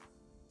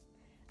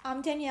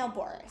I'm Danielle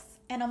Boris,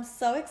 and I'm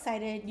so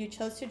excited you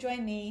chose to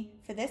join me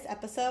for this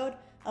episode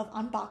of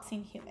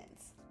Unboxing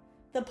Humans,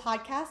 the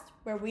podcast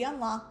where we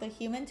unlock the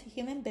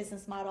human-to-human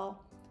business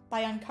model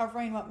by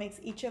uncovering what makes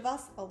each of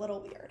us a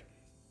little weird.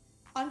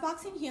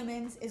 Unboxing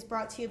Humans is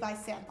brought to you by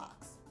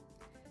Sandbox.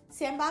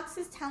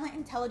 Sandbox's talent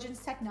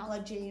intelligence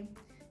technology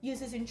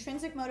uses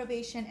intrinsic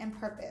motivation and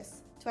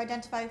purpose to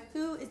identify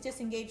who is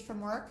disengaged from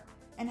work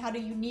and how to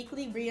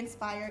uniquely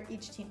re-inspire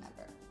each team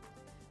member.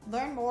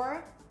 Learn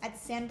more at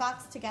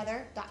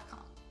sandboxtogether.com.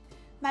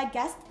 My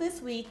guest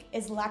this week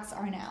is Lex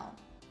Arnell.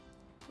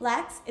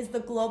 Lex is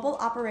the Global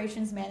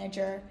Operations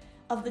Manager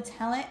of the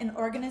Talent and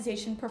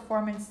Organization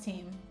Performance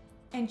Team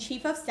and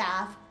Chief of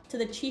Staff to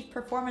the Chief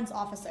Performance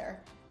Officer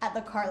at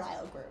the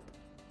Carlyle Group.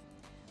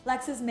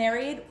 Lex is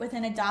married with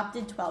an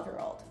adopted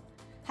 12-year-old,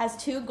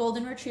 has 2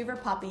 golden retriever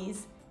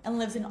puppies, and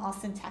lives in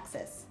Austin,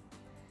 Texas.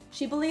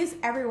 She believes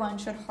everyone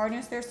should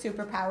harness their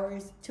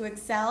superpowers to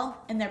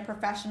excel in their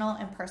professional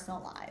and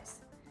personal lives.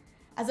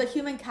 As a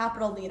human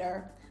capital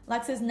leader,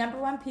 Lex's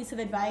 #1 piece of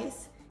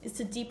advice is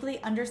to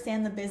deeply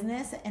understand the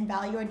business and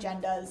value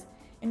agendas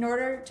in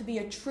order to be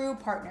a true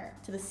partner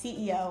to the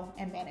CEO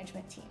and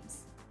management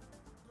teams.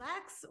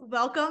 Lex,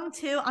 welcome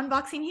to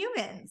Unboxing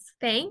Humans.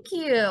 Thank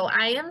you.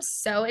 I am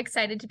so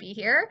excited to be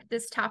here.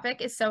 This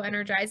topic is so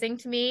energizing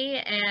to me,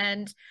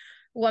 and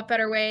what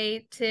better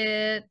way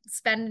to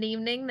spend an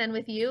evening than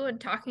with you and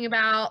talking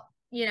about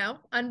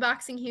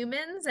unboxing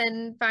humans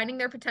and finding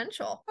their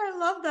potential. I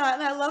love that.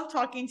 And I love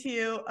talking to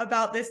you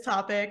about this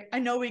topic. I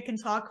know we can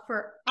talk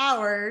for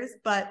hours,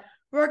 but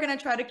we're going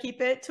to try to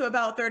keep it to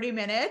about 30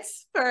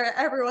 minutes for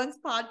everyone's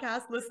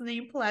podcast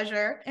listening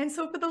pleasure. And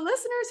so for the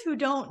listeners who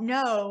don't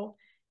know,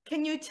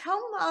 can you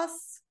tell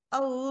us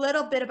a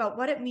little bit about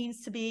what it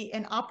means to be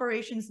an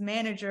operations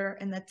manager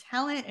in the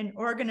talent and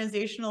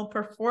organizational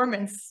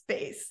performance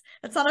space?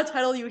 That's not a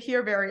title you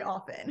hear very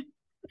often.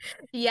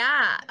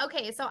 Yeah.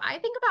 Okay. So I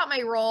think about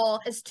my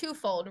role as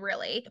twofold,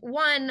 really.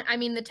 One,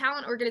 the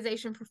talent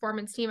organization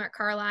performance team at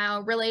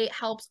Carlyle really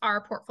helps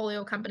our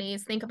portfolio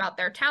companies think about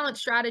their talent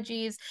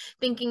strategies,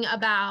 thinking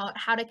about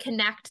how to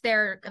connect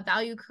their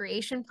value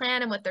creation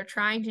plan and what they're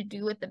trying to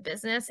do with the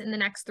business in the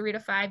next 3 to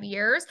 5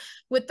 years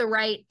with the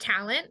right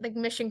talent, like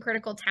mission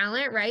critical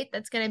talent, right?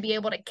 That's going to be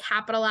able to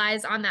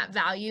capitalize on that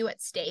value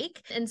at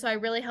stake. And so I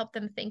really help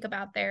them think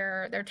about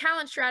their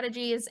talent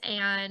strategies.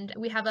 And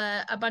we have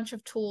a bunch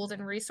of tools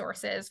and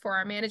resources for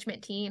our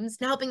management teams,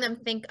 helping them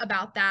think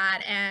about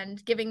that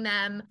and giving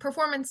them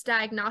performance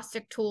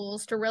diagnostic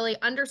tools to really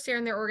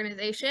understand their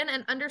organization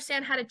and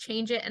understand how to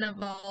change it and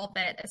evolve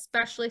it,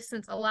 especially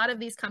since a lot of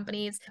these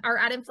companies are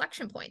at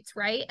inflection points,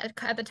 right?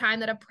 At the time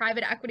that a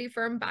private equity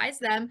firm buys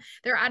them,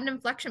 they're at an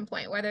inflection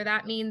point, whether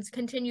that means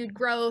continued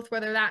growth,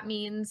 whether that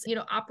means,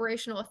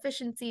 operational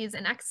efficiencies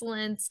and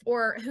excellence,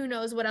 or who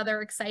knows what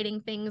other exciting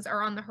things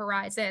are on the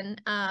horizon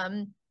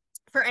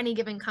for any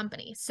given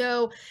company.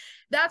 So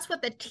that's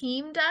what the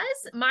team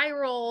does. My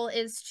role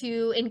is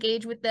to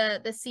engage with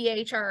the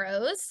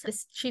CHROs,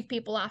 the Chief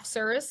People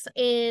Officers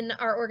in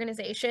our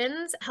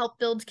organizations, help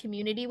build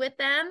community with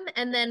them.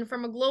 And then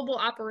from a global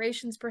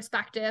operations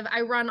perspective, I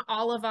run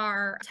all of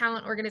our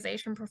talent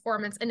organization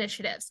performance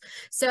initiatives.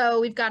 So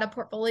we've got a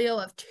portfolio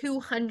of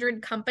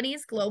 200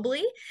 companies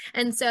globally.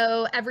 And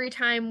so every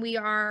time we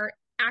are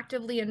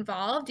actively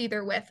involved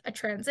either with a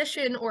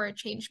transition or a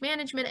change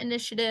management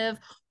initiative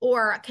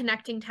or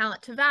connecting talent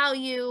to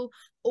value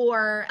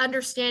or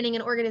understanding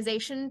an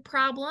organization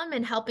problem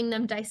and helping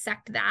them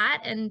dissect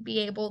that and be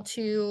able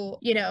to,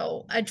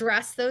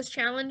 address those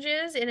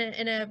challenges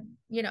in a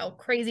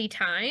crazy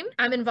time.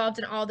 I'm involved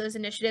in all those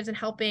initiatives and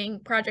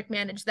helping project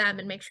manage them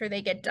and make sure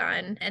they get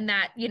done. And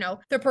that,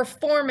 the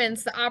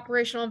performance, the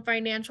operational and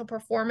financial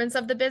performance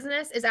of the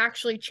business is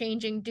actually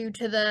changing due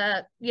to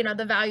the,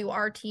 the value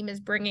our team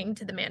is bringing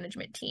to the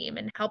management team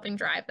and helping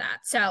drive that.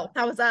 So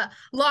that was a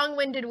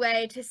long-winded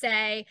way to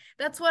say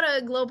that's what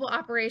a global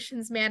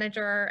operations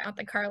manager at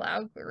the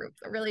Carlyle Group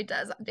really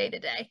does day to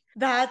day.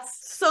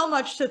 That's so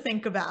much to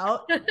think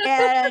about.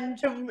 And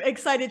I'm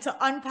excited to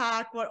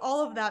unpack what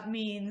all of that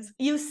means.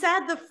 You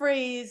said the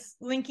phrase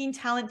linking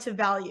talent to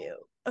value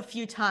a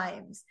few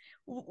times.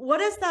 What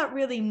does that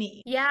really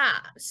mean? Yeah.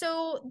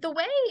 So the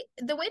way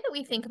that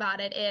we think about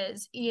it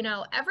is,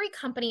 every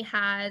company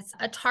has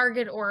a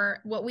target or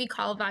what we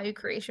call a value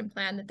creation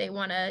plan that they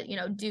want to,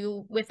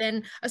 do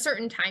within a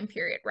certain time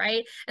period,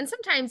 right? And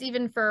sometimes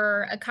even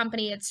for a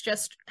company, it's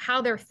just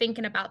how they're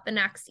thinking about the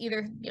next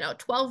either,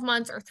 12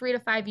 months or 3 to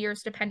 5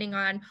 years, depending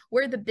on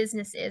where the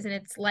business is in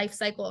its life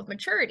cycle of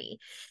maturity.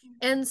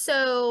 And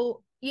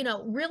so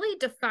really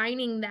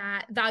defining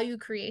that value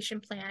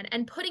creation plan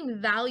and putting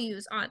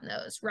values on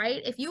those,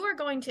 right? If you are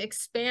going to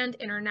expand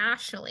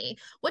internationally,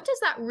 what does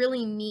that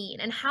really mean?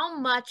 And how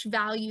much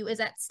value is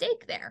at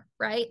stake there,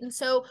 right? And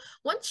so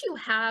once you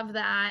have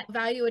that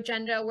value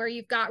agenda where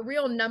you've got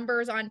real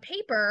numbers on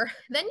paper,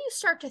 then you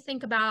start to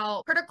think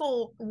about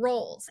critical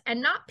roles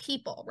and not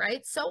people,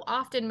 right? So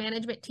often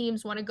management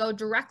teams want to go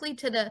directly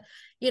to the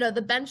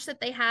the bench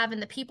that they have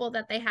and the people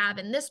that they have,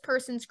 and this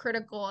person's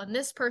critical and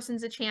this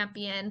person's a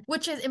champion,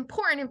 which is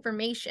important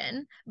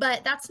information,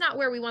 but that's not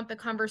where we want the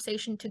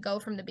conversation to go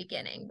from the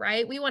beginning,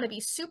 right? We want to be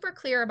super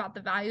clear about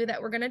the value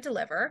that we're going to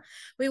deliver.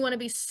 We want to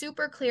be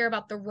super clear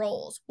about the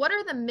roles. What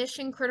are the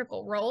mission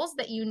critical roles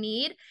that you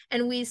need?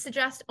 And we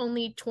suggest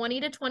only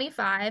 20 to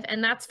 25,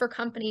 and that's for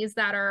companies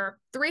that are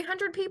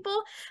 300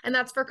 people, and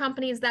that's for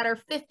companies that are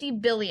 50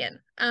 billion.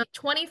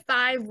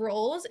 25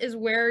 roles is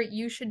where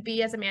you should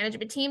be as a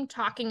management team,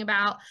 talking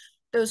about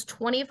those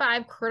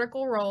 25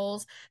 critical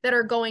roles that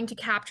are going to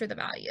capture the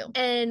value.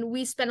 And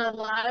we spend a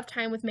lot of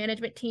time with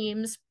management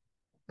teams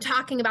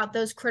talking about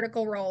those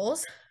critical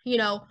roles.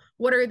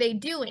 What are they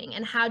doing,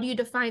 and how do you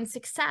define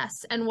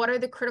success, and what are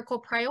the critical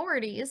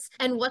priorities,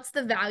 and what's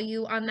the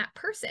value on that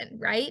person,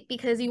 right?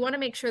 Because you want to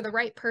make sure the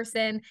right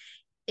person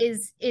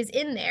is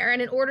in there.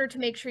 And in order to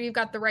make sure you've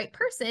got the right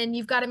person,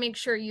 you've got to make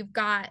sure you've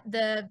got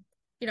the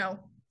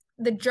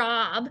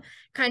job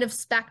kind of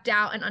specced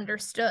out and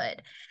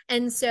understood.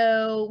 And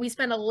so we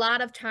spend a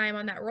lot of time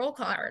on that role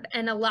card.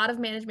 And a lot of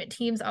management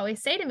teams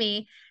always say to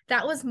me,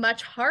 that was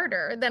much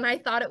harder than I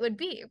thought it would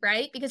be,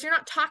 right? Because you're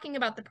not talking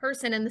about the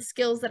person and the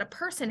skills that a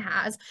person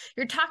has.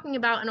 You're talking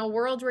about, in a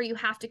world where you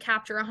have to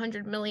capture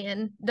 $100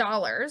 million,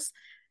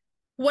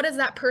 what does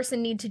that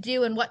person need to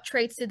do, and what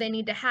traits do they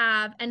need to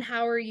have, and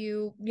how are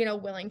you,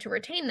 willing to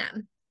retain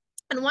them?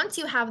 And once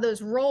you have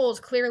those roles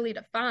clearly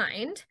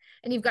defined,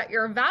 and you've got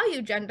your value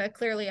agenda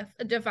clearly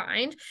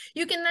defined,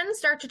 you can then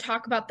start to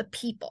talk about the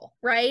people,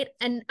 right?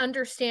 And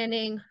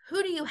understanding,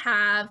 who do you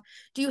have?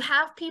 Do you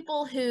have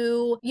people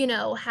who,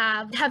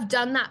 have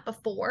done that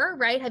before,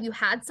 right? Have you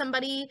had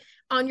somebody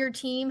on your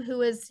team who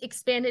has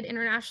expanded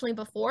internationally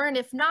before? And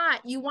if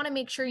not, you want to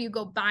make sure you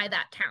go buy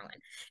that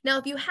talent. Now,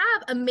 if you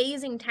have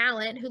amazing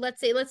talent who,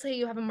 let's say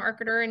you have a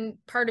marketer and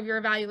part of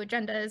your value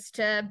agenda is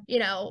to,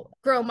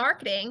 grow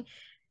marketing,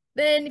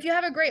 then if you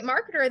have a great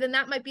marketer, then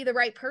that might be the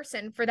right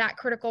person for that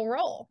critical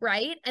role,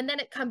 right? And then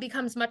it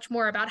becomes much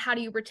more about, how do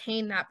you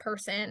retain that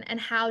person, and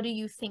how do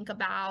you think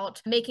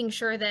about making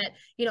sure that,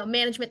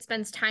 management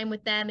spends time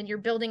with them, and you're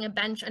building a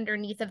bench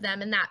underneath of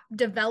them in that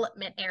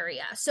development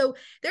area. So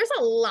there's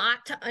a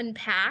lot to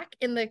unpack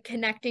in the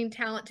connecting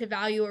talent to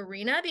value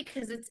arena,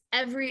 because it's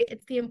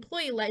the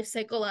employee life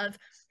cycle of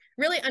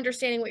really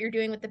understanding what you're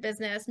doing with the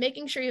business,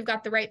 making sure you've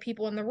got the right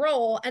people in the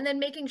role, and then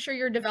making sure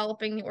you're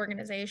developing the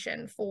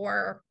organization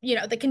for,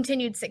 the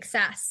continued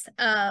success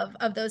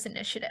of those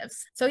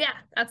initiatives. So yeah,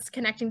 that's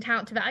connecting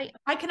talent to value.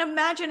 I can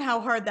imagine how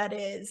hard that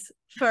is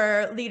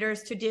for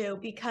leaders to do,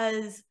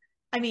 because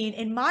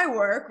in my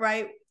work,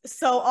 right,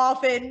 so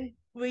often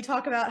we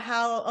talk about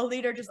how a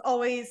leader just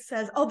always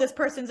says, oh, this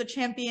person's a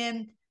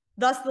champion,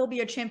 thus they'll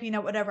be a champion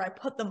at whatever I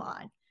put them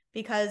on,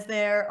 because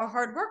they're a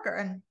hard worker.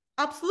 And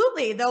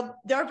absolutely,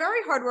 they're a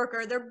very hard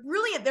worker. They're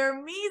brilliant. They're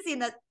amazing.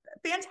 That's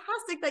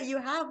fantastic that you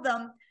have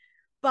them.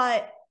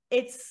 But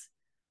it's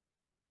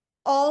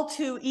all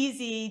too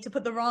easy to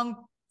put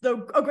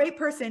a great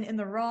person in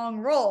the wrong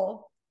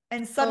role,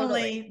 and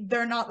suddenly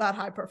they're not that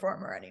high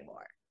performer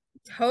anymore.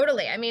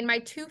 Totally. My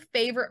two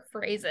favorite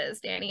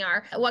phrases, Danny,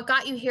 are, what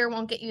got you here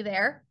won't get you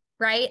there.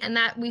 Right. And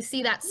that we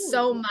see that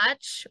so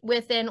much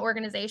within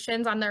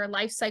organizations on their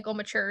life cycle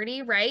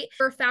maturity, right?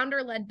 For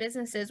founder-led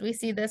businesses, we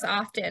see this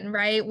often,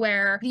 right?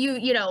 Where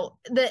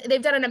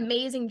they've done an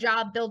amazing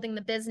job building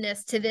the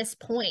business to this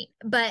point,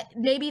 but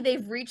maybe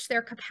they've reached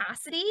their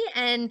capacity,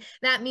 and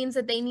that means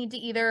that they need to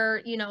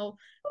either,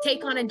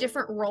 take on a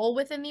different role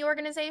within the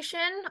organization,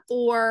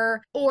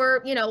 or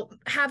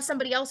have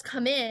somebody else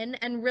come in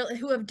and really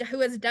who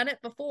has done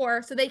it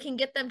before, so they can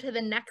get them to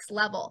the next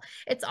level.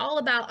 It's all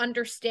about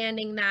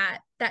understanding that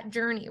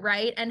journey,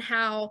 right? And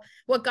how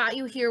what got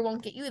you here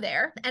won't get you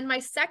there. And my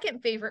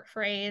second favorite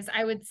phrase,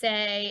 I would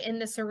say, in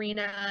this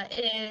arena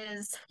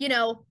is,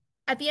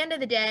 at the end of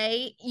the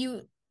day,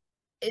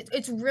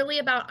 it's really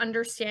about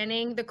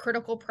understanding the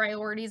critical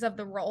priorities of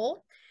the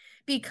role.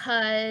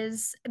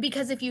 Because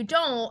if you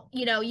don't,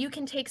 you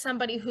can take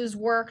somebody who's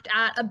worked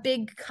at a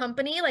big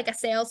company like a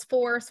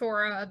Salesforce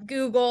or a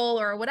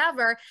Google or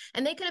whatever,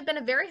 and they could have been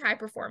a very high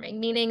performing,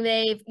 meaning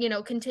they've,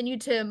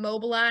 continued to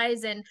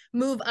mobilize and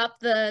move up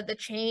the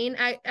chain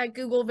at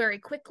Google very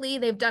quickly.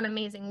 They've done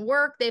amazing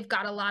work. They've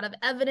got a lot of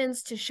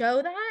evidence to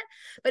show that.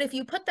 But if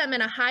you put them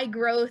in a high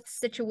growth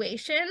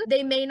situation,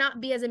 they may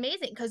not be as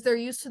amazing, because they're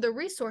used to the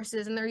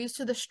resources, and they're used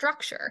to the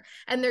structure,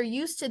 and they're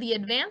used to the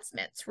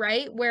advancements,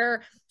 right?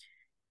 Where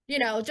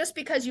just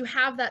because you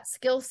have that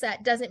skill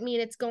set doesn't mean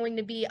it's going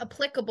to be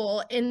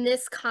applicable in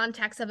this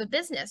context of a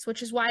business,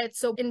 which is why it's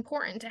so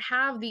important to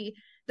have the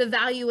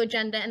value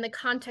agenda and the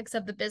context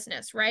of the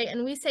business, right?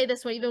 And we say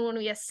this even when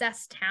we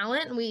assess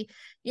talent, and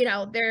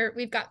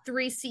we've got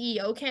 3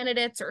 CEO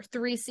candidates or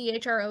 3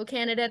 CHRO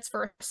candidates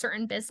for a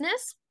certain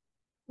business.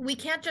 We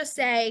can't just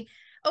say,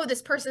 oh,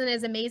 this person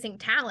is amazing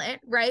talent,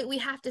 right? We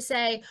have to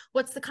say,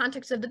 what's the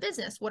context of the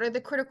business? What are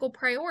the critical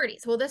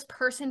priorities? Will this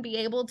person be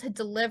able to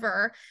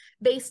deliver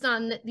based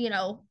on, you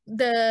know,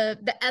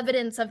 the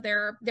evidence of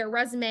their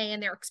resume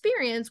and their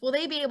experience? Will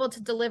they be able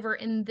to deliver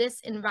in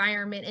this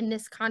environment, in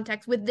this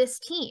context, with this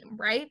team,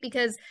 right?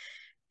 Because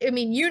I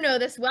mean, you know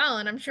this well,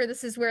 and I'm sure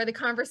this is where the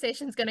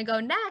conversation is going to go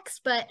next,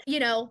 but you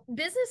know,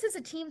 business is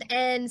a team.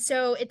 And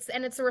so it's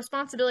the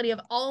responsibility of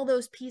all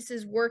those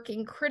pieces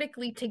working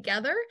critically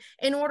together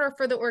in order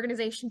for the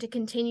organization to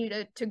continue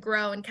to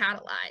grow and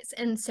catalyze.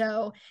 And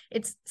so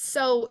it's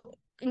so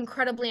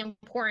incredibly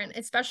important,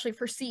 especially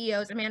for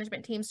CEOs and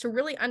management teams, to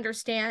really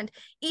understand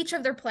each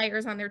of their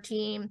players on their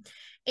team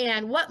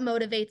and what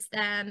motivates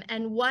them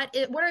and what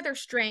are their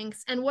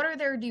strengths and what are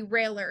their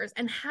derailers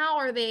and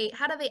how do they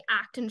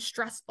act in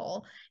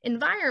stressful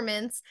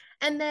environments.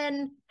 And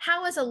then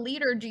how, as a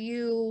leader, do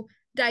you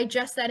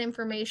digest that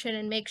information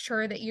and make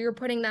sure that you're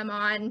putting them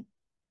on,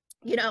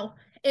 you know,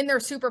 in their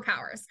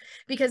superpowers,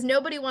 because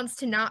nobody wants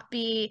to not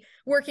be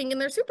working in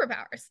their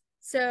superpowers.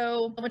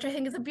 So, which I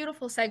think is a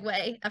beautiful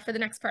segue for the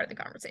next part of the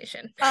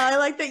conversation. I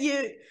like that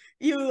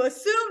you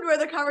assumed where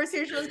the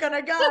conversation was going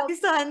to go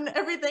based on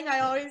everything I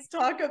always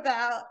talk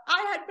about.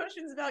 I had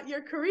questions about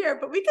your career,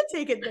 but we could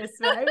take it this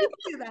way. We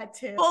could do that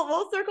too.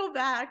 We'll circle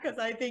back because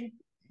I think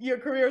your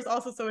career is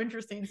also so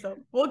interesting. So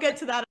we'll get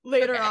to that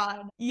later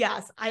on.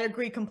 Yes, I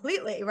agree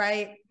completely,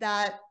 right?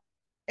 That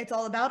it's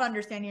all about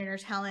understanding your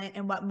talent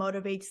and what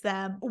motivates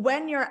them.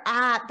 When you're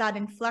at that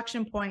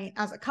inflection point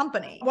as a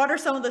company, what are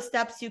some of the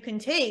steps you can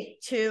take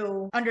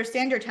to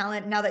understand your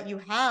talent now that you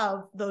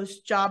have those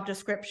job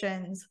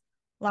descriptions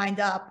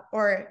lined up?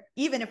 Or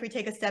even if we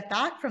take a step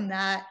back from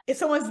that, if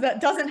someone that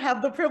doesn't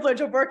have the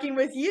privilege of working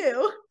with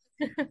you,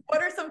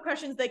 what are some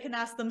questions they can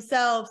ask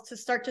themselves to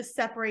start to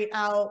separate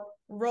out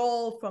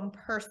role from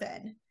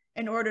person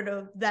in order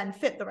to then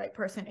fit the right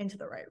person into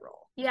the right role?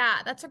 Yeah,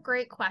 that's a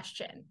great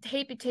question.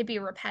 Hate to be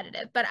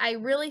repetitive, but I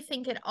really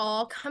think it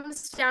all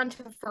comes down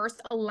to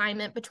first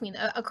alignment between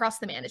across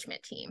the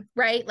management team,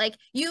 right? Like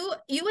you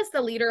as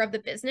the leader of the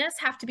business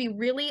have to be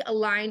really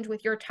aligned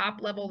with your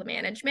top level of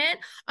management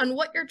on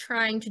what you're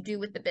trying to do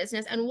with the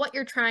business and what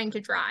you're trying to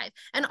drive.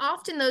 And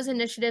often those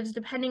initiatives,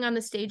 depending on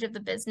the stage of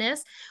the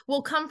business,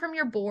 will come from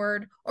your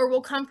board or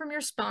will come from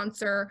your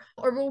sponsor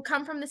or will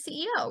come from the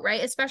CEO,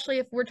 right? Especially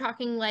if we're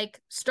talking like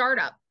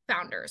startup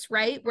founders,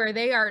 right? Where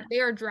they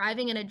are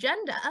driving an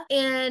agenda.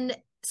 And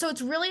so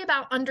it's really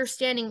about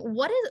understanding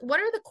what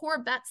are the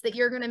core bets that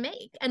you're going to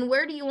make and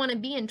where do you want to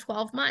be in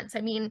 12 months?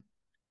 I mean,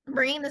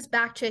 bringing this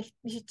back to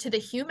the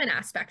human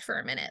aspect for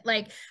a minute,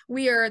 like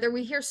we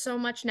hear so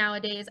much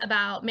nowadays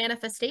about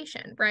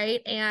manifestation,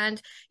 right?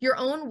 And your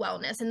own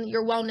wellness and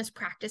your wellness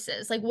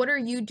practices. Like, what are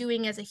you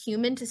doing as a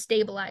human to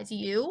stabilize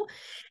you?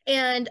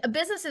 And a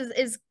business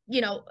is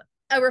you know,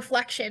 a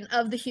reflection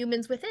of the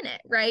humans within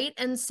it, right?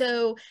 And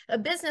so a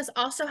business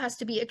also has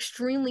to be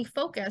extremely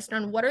focused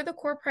on what are the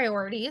core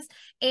priorities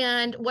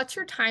and what's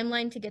your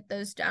timeline to get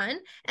those done.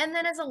 And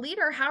then as a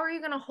leader, how are you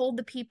going to hold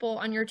the people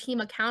on your team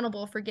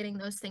accountable for getting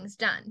those things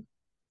done?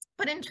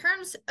 But in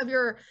terms of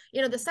your,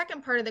 you know, the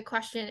second part of the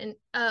question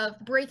of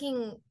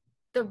breaking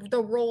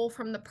the role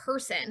from the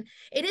person,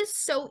 it is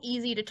so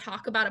easy to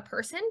talk about a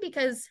person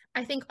because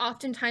I think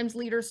oftentimes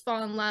leaders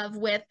fall in love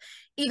with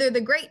either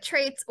the great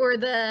traits or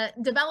the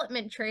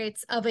development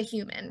traits of a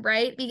human,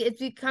 right? It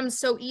becomes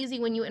so easy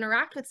when you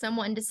interact with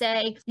someone to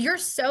say, you're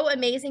so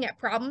amazing at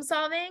problem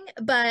solving,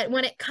 but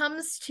when it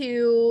comes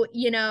to,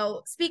 you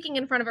know, speaking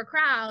in front of a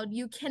crowd,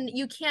 you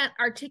can't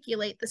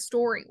articulate the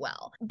story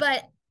well.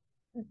 But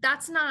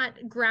that's not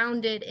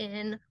grounded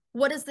in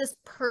what does this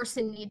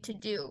person need to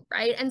do,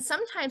 right? And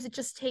sometimes it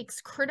just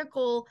takes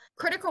critical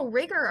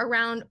rigor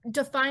around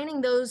defining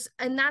those.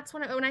 And that's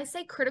when I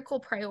say critical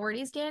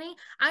priorities, Danny,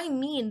 I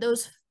mean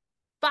those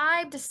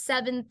 5 to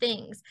 7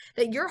 things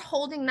that you're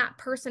holding that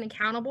person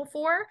accountable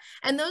for.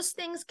 And those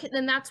things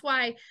and that's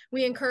why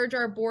we encourage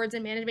our boards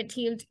and management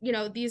teams, you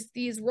know,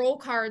 these role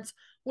cards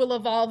will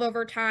evolve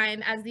over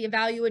time as the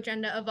value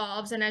agenda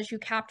evolves and as you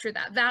capture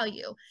that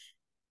value.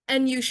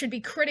 And you should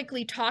be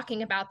critically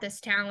talking about this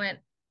talent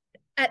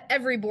at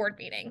every board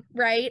meeting,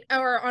 right?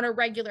 Or on a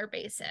regular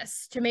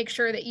basis to make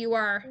sure that you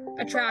are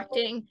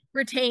attracting,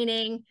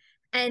 retaining,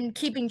 and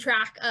keeping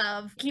track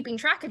of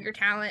your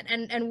talent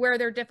and where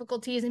there are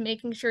difficulties and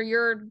making sure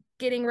you're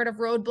getting rid of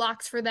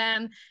roadblocks for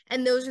them.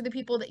 And those are the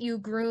people that you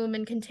groom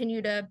and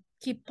continue to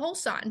keep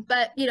pulse on.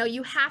 But, you know,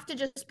 you have to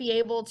just be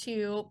able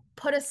to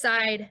put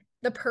aside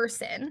the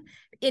person.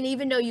 And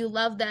even though you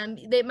love them,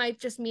 they might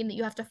just mean that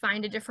you have to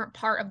find a different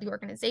part of the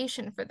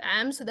organization for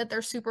them so that their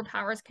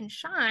superpowers can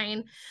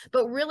shine,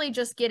 but really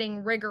just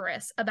getting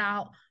rigorous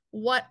about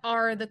what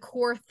are the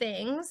core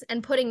things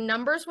and putting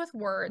numbers with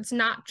words,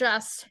 not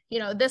just,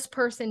 this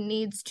person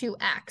needs to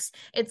X.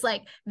 It's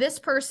like this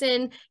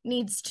person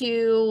needs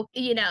to,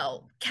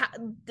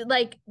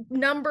 like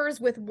numbers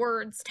with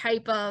words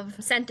type of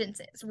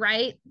sentences,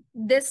 right?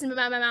 This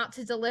amount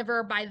to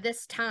deliver by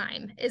this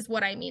time is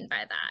what I mean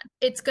by that.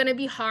 It's going to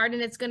be hard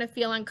and it's going to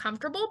feel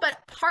uncomfortable, but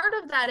part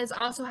of that is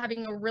also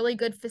having a really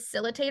good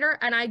facilitator.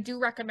 And I do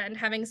recommend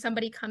having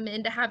somebody come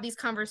in to have these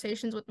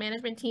conversations with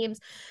management teams,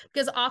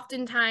 because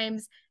oftentimes,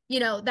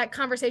 that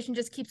conversation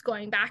just keeps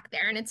going back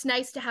there. And it's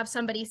nice to have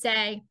somebody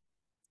say,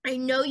 I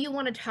know you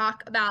want to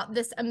talk about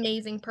this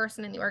amazing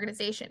person in the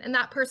organization, and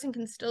that person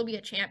can still be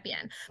a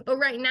champion. But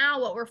right now,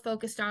 what we're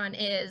focused on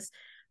is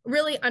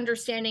really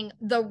understanding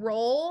the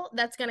role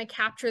that's going to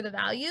capture the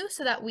value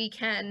so that we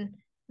can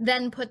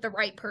then put the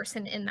right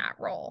person in that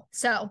role.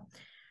 So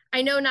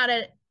I know not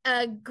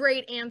a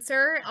great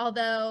answer,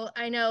 although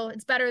I know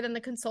it's better than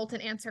the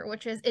consultant answer,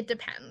 which is it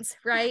depends,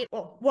 right?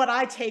 Well, what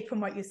I take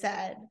from what you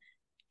said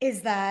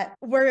is that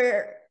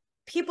where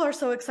people are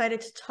so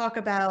excited to talk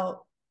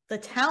about the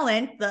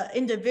talent, the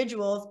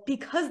individuals,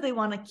 because they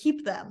want to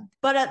keep them.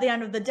 But at the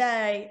end of the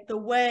day, the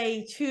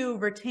way to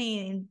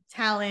retain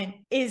talent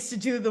is to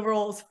do the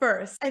roles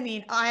first. I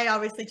mean, I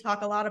obviously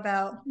talk a lot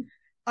about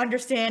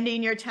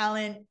understanding your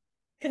talent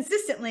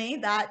consistently,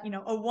 that,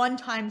 a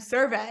one-time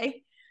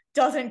survey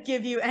doesn't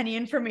give you any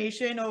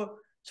information, or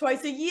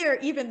twice a year,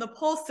 even the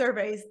pulse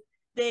surveys,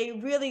 they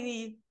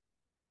really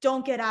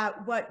don't get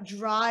at what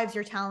drives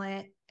your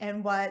talent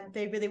and what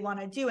they really want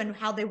to do and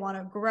how they want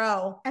to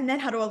grow, and then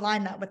how to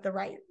align that with the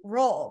right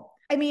role.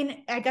 I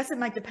mean, I guess it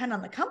might depend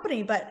on the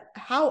company, but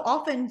how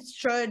often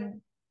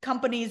should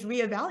companies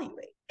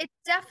reevaluate? It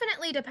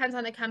definitely depends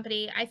on the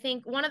company. I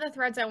think one of the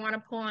threads I want to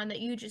pull on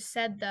that you just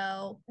said,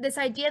 though, this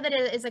idea that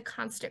it is a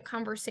constant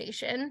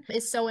conversation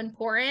is so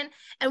important.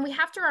 And we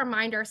have to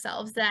remind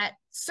ourselves that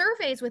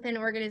surveys within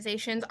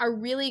organizations are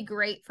really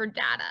great for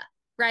data,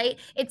 right?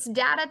 It's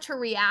data to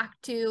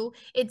react to,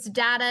 it's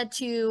data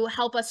to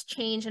help us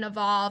change and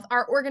evolve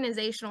our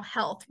organizational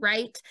health,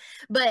 right?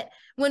 But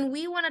when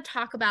we want to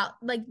talk about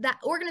like that,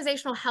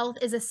 organizational health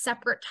is a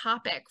separate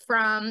topic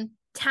from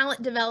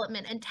talent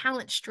development and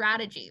talent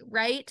strategy,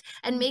 right?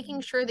 And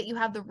making sure that you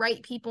have the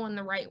right people in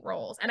the right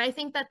roles. And I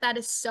think that that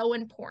is so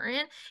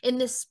important in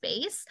this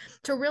space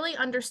to really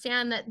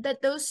understand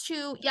that those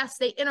two, yes,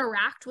 they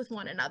interact with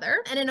one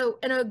another. And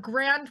in a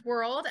grand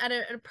world, at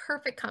a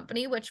perfect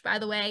company, which by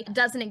the way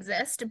doesn't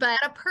exist, but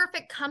a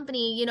perfect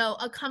company,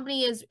 a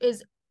company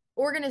is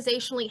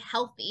organizationally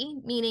healthy,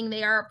 meaning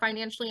they are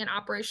financially and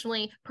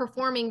operationally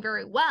performing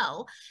very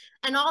well.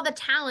 And all the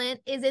talent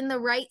is in the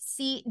right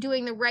seat,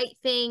 doing the right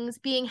things,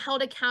 being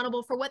held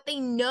accountable for what they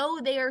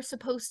know they are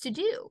supposed to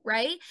do,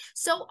 right?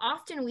 So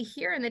often we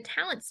hear in the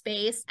talent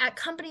space at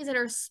companies that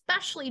are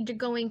especially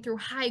going through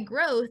high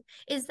growth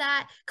is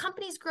that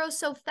companies grow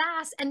so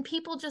fast and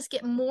people just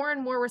get more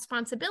and more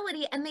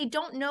responsibility and they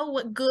don't know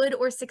what good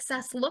or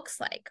success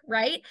looks like,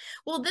 right?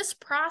 Well, this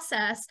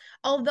process,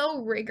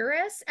 although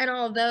rigorous and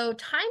although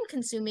time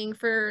consuming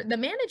for the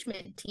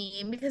management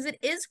team, because it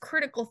is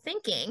critical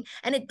thinking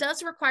and it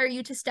does require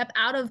you to step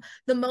out of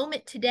the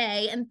moment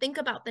today and think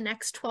about the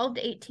next 12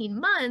 to 18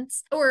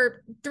 months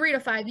or 3 to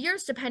 5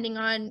 years, depending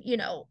on,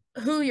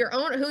 who your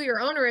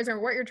owner is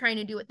or what you're trying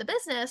to do with the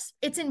business.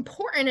 It's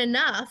important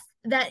enough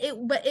that it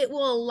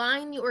will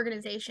align the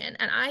organization.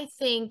 And I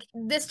think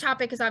this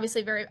topic is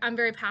obviously I'm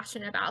very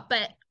passionate about,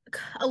 but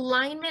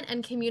alignment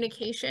and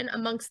communication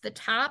amongst the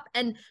top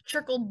and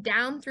trickled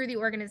down through the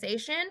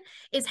organization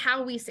is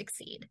how we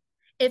succeed.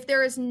 If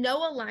there is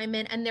no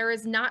alignment and there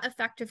is not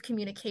effective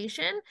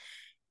communication,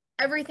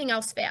 everything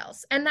else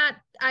fails. And that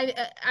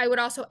I would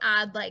also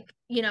add,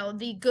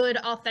 the good,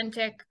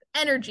 authentic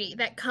energy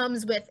that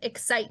comes with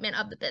excitement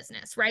of the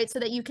business, right? So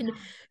that you can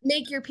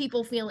make your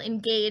people feel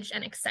engaged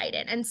and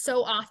excited. And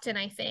so often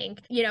I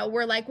think,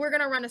 we're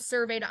going to run a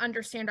survey to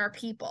understand our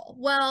people.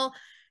 Well,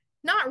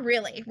 not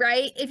really,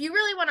 right? If you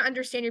really want to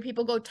understand your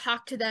people, go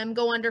talk to them,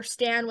 go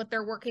understand what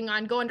they're working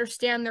on, go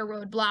understand their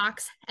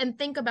roadblocks, and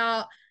think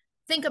about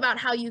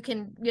how you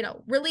can,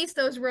 release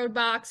those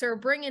roadblocks or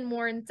bring in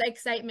more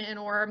excitement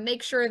or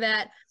make sure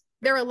that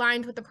they're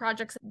aligned with the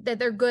projects that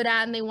they're good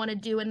at and they want to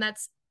do. And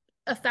that's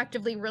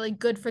effectively really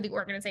good for the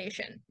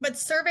organization. But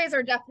surveys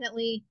are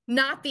definitely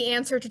not the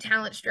answer to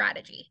talent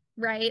strategy,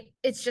 right?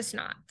 It's just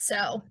not.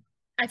 So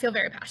I feel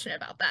very passionate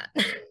about that.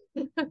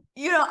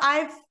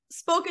 I've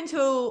spoken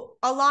to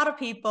a lot of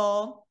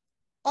people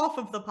off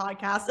of the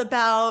podcast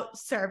about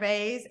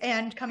surveys,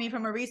 and coming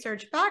from a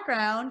research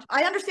background,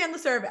 I understand the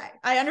survey.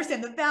 I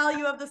understand the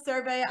value of the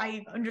survey.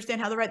 I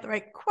understand how to write the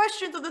right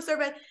questions of the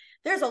survey.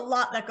 There's a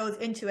lot that goes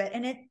into it,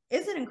 and it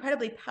is an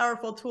incredibly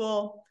powerful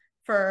tool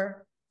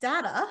for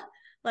data,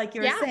 like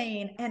you were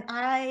saying. And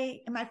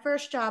I, in my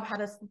first job,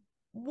 had a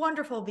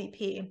wonderful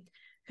VP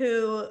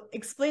who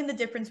explained the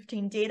difference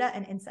between data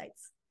and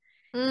insights.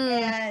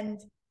 And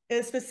it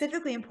was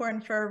specifically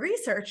important for a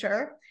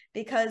researcher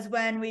because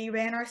when we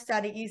ran our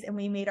studies and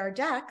we made our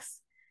decks,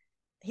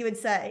 he would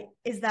say,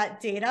 is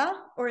that data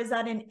or is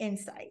that an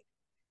insight?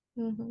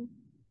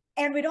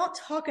 And we don't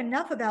talk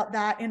enough about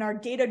that in our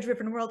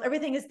data-driven world.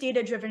 Everything is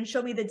data-driven.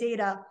 Show me the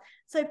data.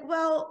 It's like,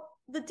 well,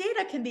 the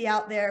data can be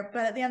out there,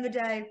 but at the end of the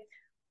day,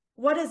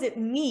 what does it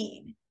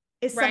mean?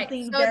 Is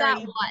something So very that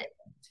what?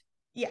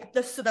 Yeah,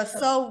 the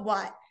so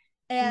what?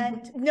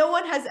 And no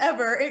one has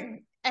ever,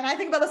 and I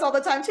think about this all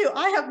the time too,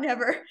 I have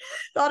never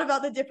thought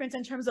about the difference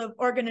in terms of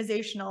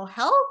organizational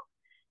health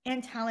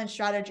and talent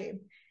strategy.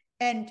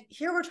 And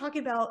here we're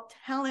talking about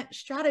talent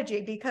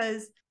strategy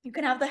because you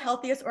can have the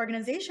healthiest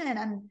organization.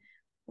 And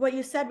what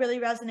you said really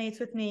resonates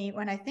with me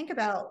when I think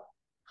about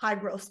high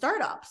growth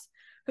startups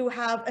who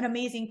have an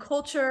amazing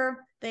culture.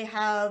 They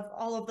have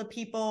all of the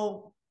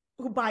people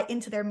who buy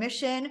into their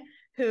mission,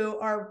 who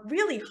are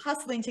really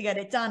hustling to get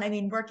it done. I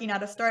mean, working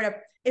at a startup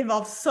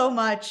involves so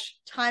much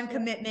time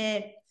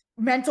commitment,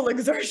 mental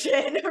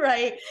exertion,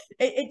 right?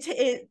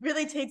 It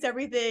really takes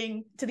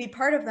everything to be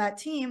part of that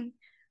team.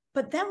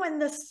 But then when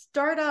the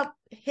startup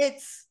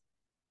hits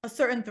a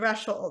certain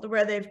threshold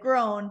where they've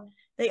grown,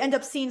 they end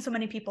up seeing so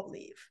many people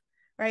leave,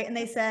 right? And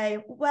they say,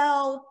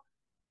 well,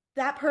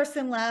 that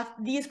person left,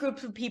 these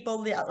groups of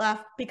people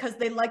left because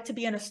they like to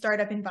be in a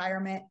startup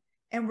environment,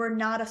 and we're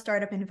not a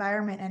startup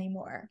environment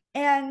anymore.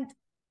 And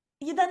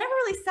that never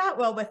really sat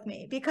well with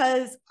me,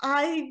 because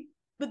I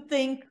would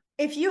think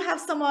if you have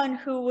someone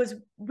who was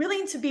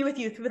willing to be with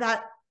you through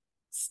that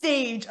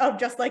stage of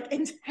just like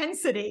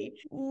intensity,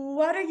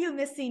 what are you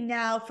missing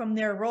now from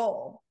their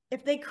role?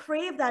 If they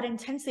crave that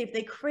intensity, if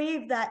they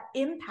crave that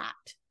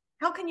impact,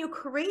 how can you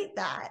create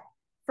that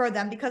for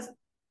them? Because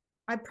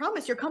I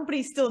promise your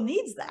company still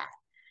needs that.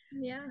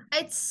 Yeah.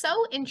 It's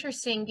so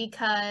interesting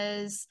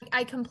because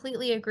I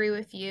completely agree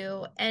with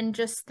you, and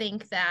just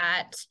think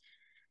that,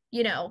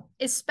 you know,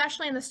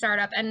 especially in the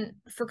startup, and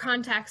for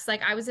context,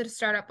 like I was at a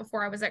startup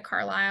before I was at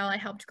Carlisle. I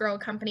helped grow a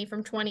company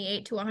from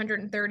 28 to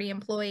 130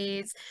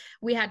 employees.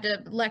 We had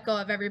to let go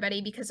of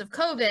everybody because of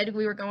COVID.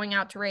 We were going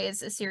out to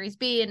raise a Series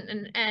B,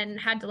 and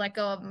had to let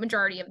go of a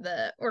majority of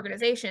the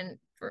organization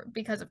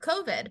because of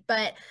COVID.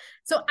 But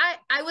so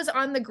I was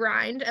on the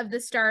grind of the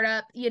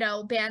startup, you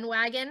know,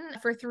 bandwagon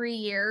for 3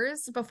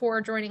 years before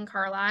joining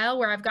Carlisle,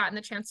 where I've gotten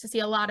the chance to see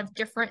a lot of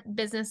different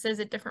businesses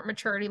at different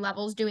maturity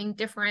levels doing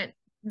different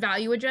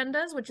value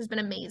agendas, which has been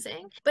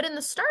amazing. But in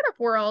the startup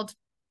world,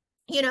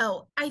 you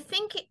know, I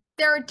think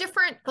there are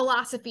different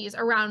philosophies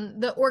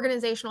around the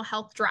organizational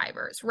health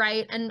drivers,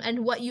 right?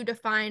 And what you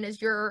define as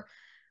your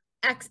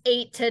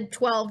X8 to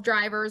 12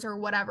 drivers or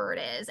whatever it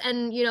is.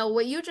 And, you know,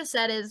 what you just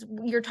said is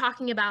you're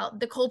talking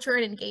about the culture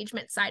and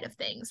engagement side of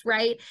things,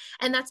 right?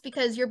 And that's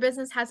because your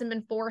business hasn't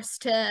been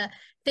forced to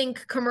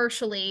think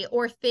commercially,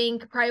 or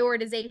think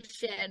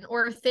prioritization,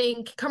 or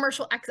think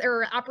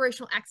or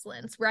operational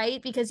excellence,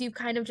 right? Because you've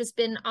kind of just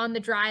been on the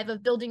drive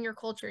of building your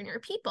culture and your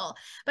people.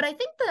 But I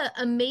think the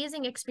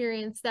amazing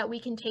experience that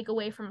we can take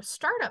away from a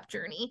startup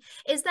journey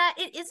is that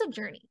it is a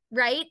journey,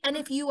 right? And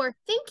if you are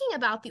thinking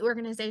about the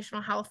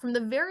organizational health from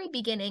the very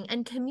beginning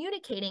and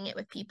communicating it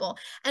with people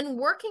and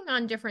working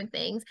on different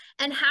things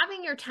and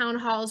having your town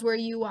halls where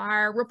you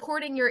are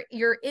reporting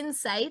your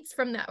insights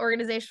from the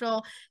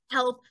organizational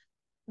health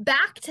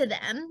back to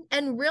them,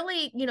 and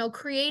really, you know,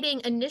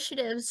 creating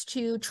initiatives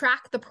to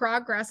track the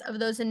progress of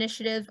those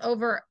initiatives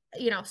over,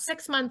 you know,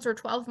 6 months or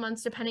 12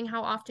 months, depending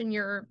how often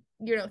you're,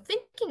 you know,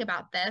 thinking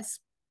about this.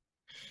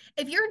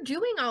 If you're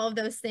doing all of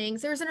those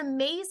things, there's an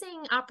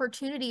amazing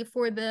opportunity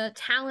for the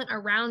talent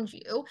around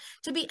you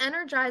to be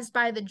energized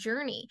by the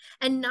journey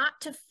and not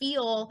to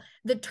feel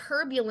the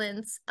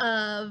turbulence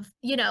of,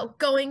 you know,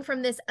 going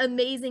from this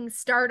amazing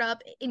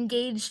startup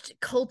engaged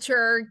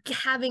culture,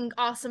 having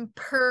awesome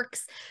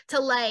perks, to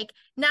like,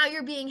 now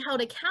you're being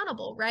held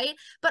accountable, right?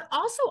 But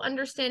also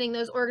understanding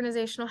those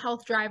organizational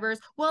health drivers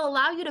will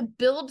allow you to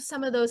build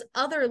some of those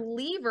other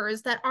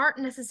levers that aren't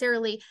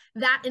necessarily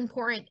that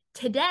important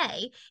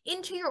today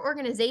into your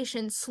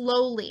organization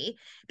slowly,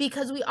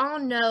 because we all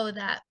know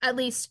that at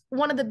least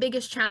one of the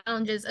biggest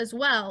challenges as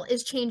well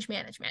is change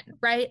management,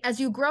 right? As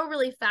you grow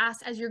really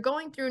fast, as you're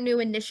going through new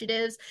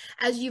initiatives,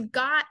 as you've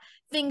got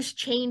things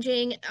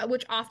changing,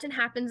 which often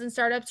happens in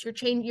startups,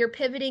 you're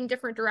pivoting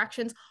different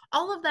directions.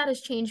 All of that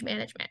is change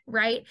management,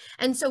 right?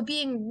 And so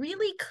being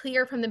really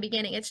clear from the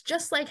beginning, it's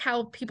just like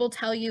how people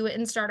tell you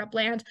in startup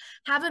land,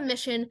 have a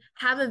mission,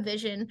 have a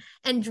vision,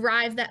 and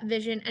drive that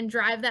vision and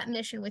drive that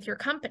mission with your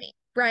company,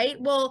 right?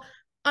 Well,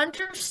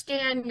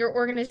 understand your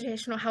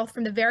organizational health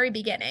from the very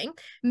beginning,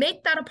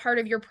 make that a part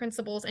of your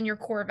principles and your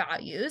core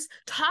values,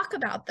 talk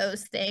about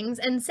those things,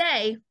 and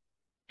say,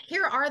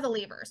 here are the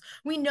levers.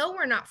 We know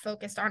we're not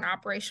focused on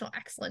operational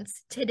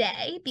excellence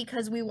today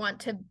because we want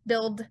to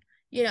build,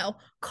 you know,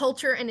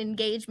 culture and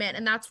engagement,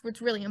 and that's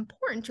what's really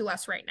important to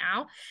us right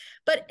now.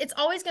 But it's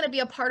always going to be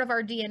a part of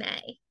our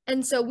DNA.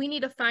 And so we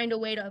need to find a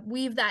way to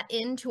weave that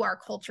into our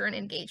culture and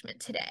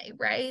engagement today,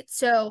 right?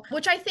 So,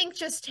 which I think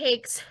just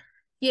takes,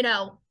 you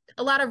know,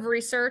 a lot of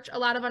research, a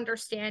lot of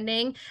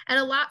understanding, and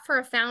a lot for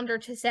a founder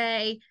to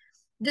say,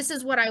 this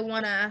is what I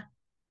want to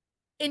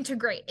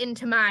integrate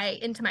into my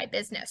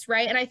business,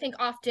 right? And I think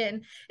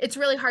often it's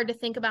really hard to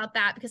think about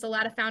that because a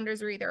lot of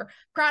founders are either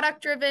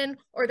product driven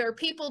or they're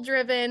people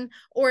driven,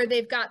 or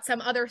they've got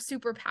some other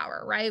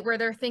superpower, right? Where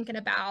they're thinking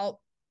about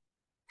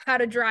how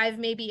to drive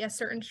maybe a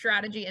certain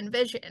strategy and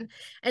vision.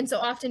 And so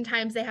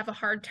oftentimes they have a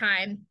hard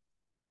time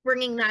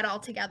bringing that all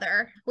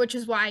together, which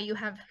is why you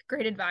have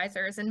great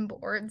advisors and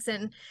boards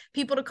and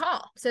people to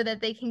call so that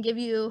they can give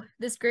you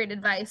this great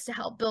advice to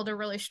help build a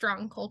really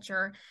strong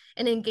culture,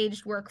 an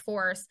engaged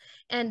workforce,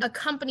 and a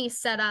company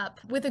set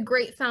up with a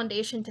great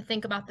foundation to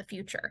think about the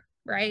future,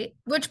 right?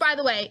 Which, by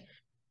the way,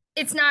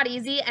 it's not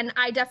easy. And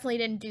I definitely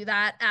didn't do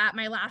that at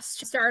my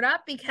last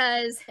startup,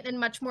 because in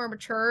much more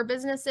mature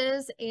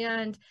businesses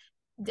and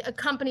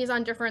companies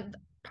on different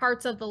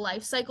parts of the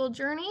life cycle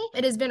journey,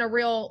 it has been a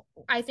real,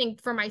 I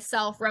think for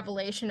myself,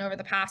 revelation over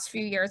the past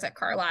few years at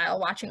Carlyle,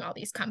 watching all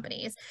these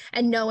companies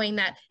and knowing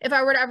that if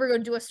I were to ever go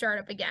do a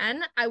startup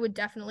again, I would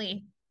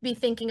definitely be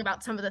thinking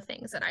about some of the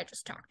things that I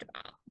just talked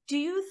about. Do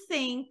you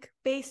think,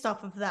 based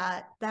off of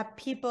that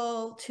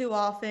people too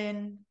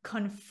often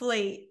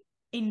conflate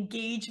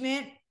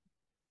engagement,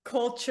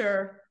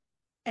 culture,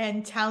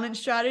 and talent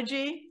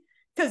strategy?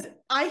 Because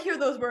I hear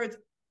those words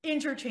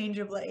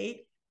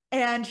interchangeably,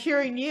 and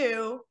hearing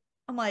you,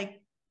 I'm like,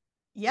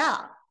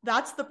 yeah,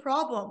 that's the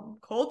problem.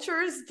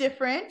 Culture is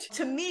different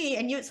to me.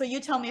 And you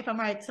tell me if I'm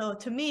right. So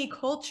to me,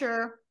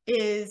 culture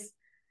is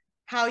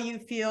how you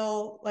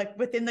feel like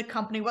within the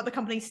company, what the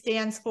company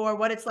stands for,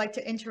 what it's like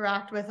to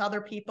interact with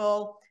other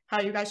people, how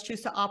you guys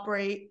choose to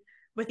operate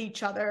with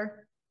each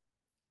other.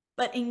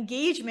 But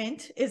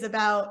engagement is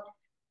about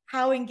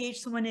how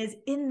engaged someone is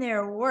in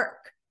their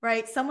work,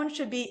 right? Someone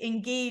should be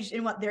engaged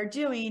in what they're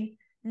doing,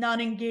 not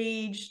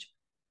engaged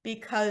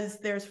because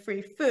there's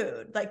free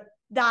food. Like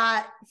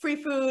that free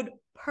food,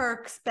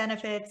 perks,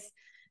 benefits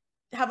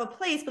have a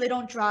place, but they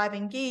don't drive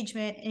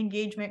engagement.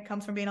 Engagement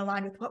comes from being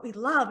aligned with what we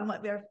love and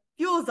what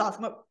fuels us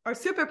and what our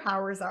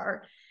superpowers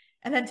are.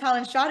 And then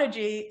talent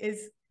strategy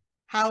is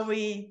how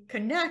we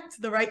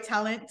connect the right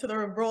talent to the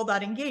role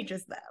that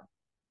engages them.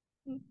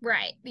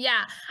 Right.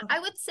 Yeah. Okay. I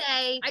would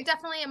say I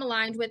definitely am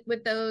aligned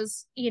with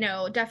those,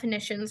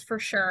 definitions for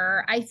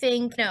sure. I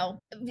think,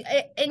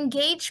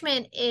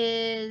 engagement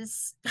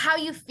is how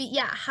you feel.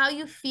 Yeah. How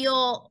you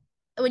feel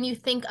when you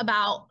think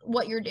about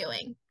what you're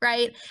doing,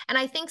 right? And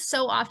I think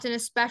so often,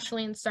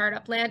 especially in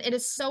startup land, it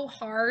is so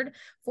hard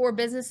for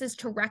businesses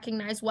to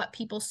recognize what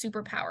people's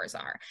superpowers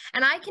are.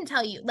 And I can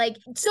tell you, like,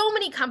 so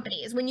many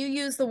companies, when you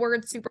use the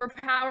word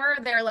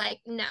superpower, they're like,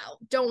 no,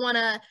 don't want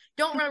to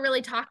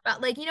really talk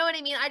about, like, you know what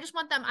I mean? I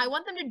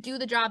want them to do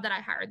the job that I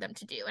hired them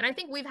to do. And I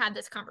think we've had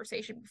this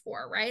conversation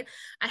before, right?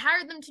 I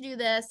hired them to do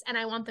this and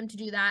I want them to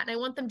do that and I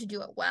want them to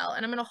do it well.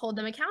 And I'm going to hold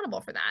them accountable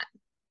for that.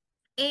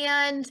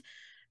 And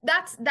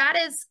that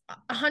is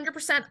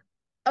 100%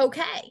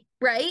 okay,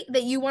 right?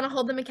 That you want to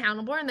hold them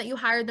accountable and that you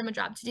hired them a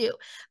job to do.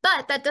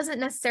 But that doesn't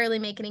necessarily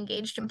make an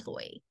engaged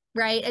employee,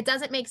 right? It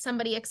doesn't make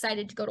somebody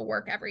excited to go to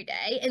work every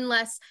day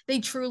unless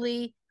they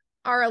truly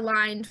are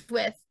aligned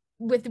with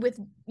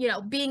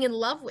being in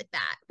love with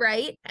that,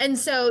 right? And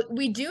so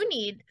we do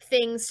need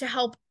things to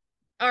help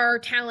our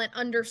talent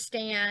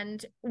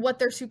understand what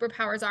their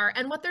superpowers are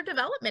and what their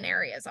development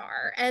areas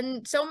are.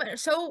 And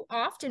so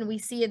often we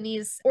see in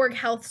these org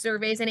health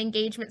surveys and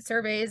engagement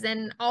surveys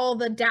and all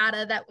the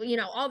data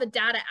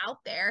out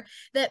there,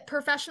 that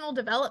professional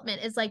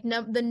development is like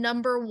the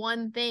number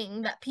one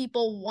thing that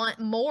people want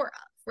more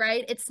of,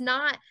 right? It's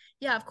not,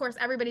 yeah, of course,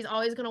 everybody's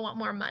always going to want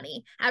more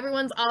money.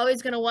 Everyone's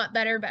always going to want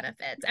better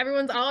benefits.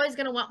 Everyone's always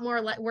going to want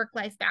more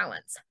work-life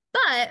balance.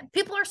 But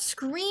people are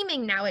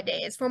screaming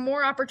nowadays for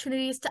more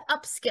opportunities to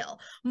upskill,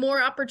 more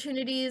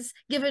opportunities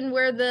given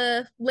where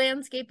the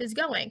landscape is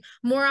going,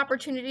 more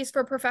opportunities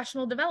for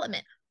professional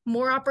development,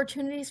 more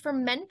opportunities for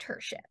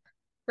mentorship,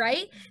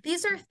 right?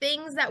 These are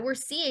things that we're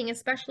seeing,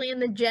 especially in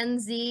the Gen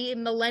Z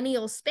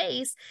millennial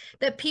space,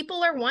 that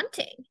people are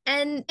wanting.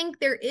 And I think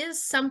there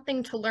is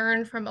something to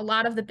learn from a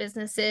lot of the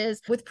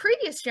businesses with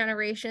previous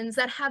generations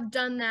that have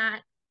done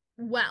that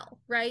well,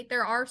 right?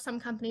 There are some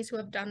companies who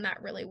have done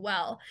that really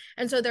well.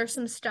 And so there's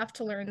some stuff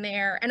to learn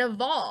there and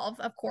evolve,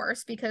 of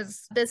course,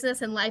 because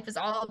business and life is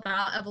all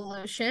about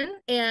evolution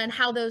and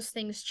how those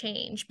things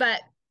change.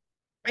 But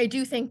I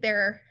do think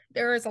there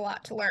is a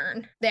lot to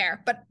learn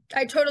there. But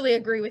I totally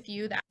agree with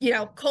you that,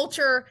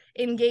 culture,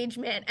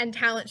 engagement, and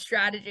talent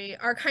strategy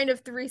are kind of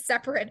three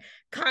separate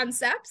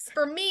concepts.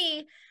 For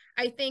me,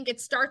 I think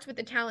it starts with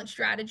the talent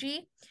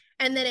strategy.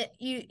 And then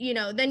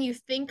then you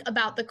think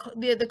about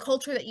the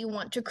culture that you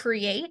want to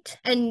create,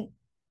 and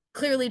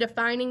clearly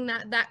defining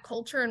that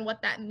culture and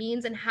what that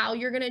means and how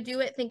you're going to do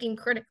it, thinking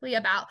critically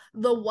about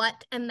the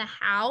what and the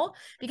how,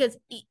 because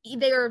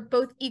they are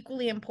both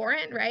equally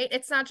important, right?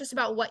 It's not just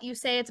about what you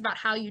say, it's about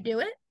how you do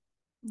it.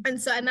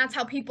 And that's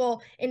how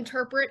people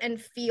interpret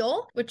and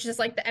feel, which is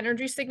like the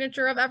energy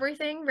signature of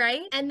everything,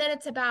 right? And then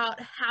it's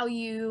about how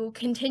you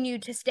continue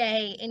to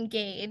stay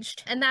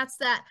engaged. And that's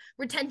that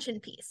retention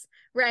piece,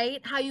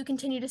 right? How you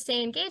continue to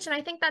stay engaged. And I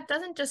think that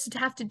doesn't just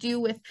have to do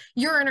with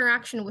your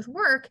interaction with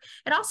work.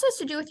 It also has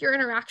to do with your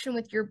interaction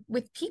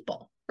with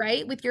people,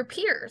 right? With your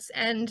peers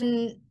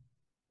and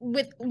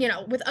with, you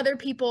know, with other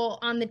people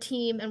on the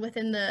team and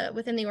within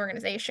the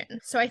organization.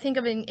 So I think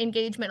of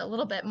engagement a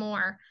little bit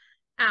more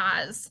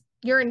as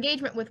your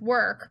engagement with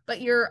work,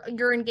 but your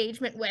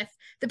engagement with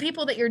the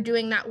people that you're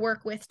doing that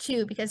work with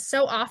too, because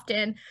so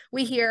often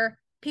we hear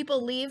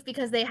people leave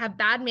because they have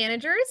bad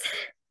managers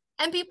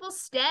and people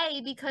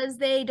stay because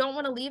they don't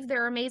want to leave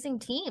their amazing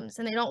teams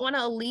and they don't want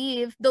to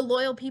leave the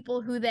loyal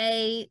people who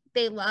they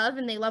love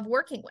and they love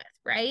working with,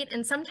 right?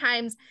 And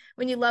sometimes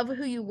when you love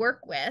who you work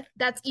with,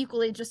 that's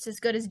equally just as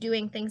good as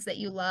doing things that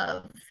you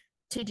love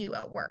to do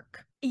at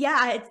work.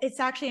 Yeah, it's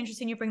actually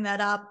interesting you bring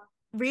that up.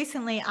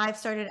 Recently, I've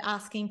started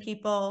asking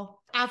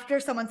people, after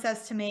someone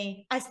says to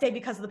me, I stay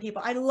because of the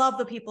people. I love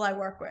the people I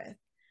work with.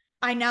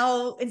 I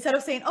now, instead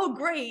of saying, oh,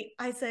 great,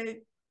 I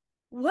say,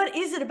 what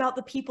is it about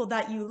the people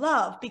that you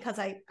love? Because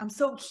I'm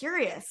so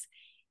curious.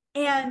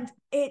 And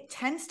it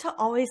tends to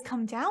always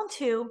come down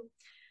to,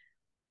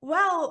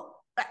 well,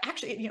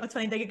 actually, you know, it's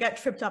funny, they get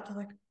tripped up. They're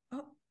like,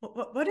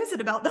 oh, what is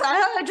it about that?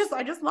 I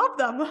just love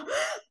them.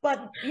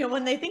 But, you know,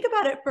 when they think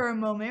about it for a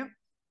moment,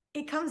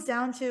 it comes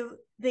down to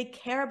they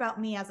care about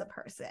me as a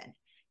person.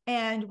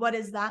 And what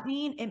does that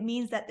mean? It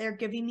means that they're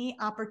giving me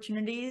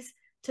opportunities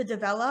to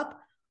develop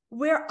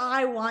where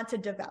I want to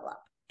develop.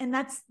 And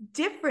that's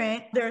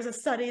different. There's a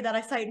study that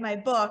I cite in my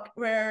book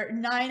where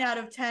 9 out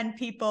of 10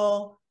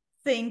 people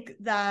think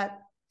that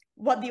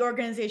what the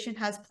organization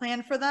has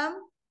planned for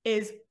them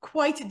is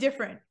quite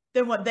different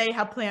than what they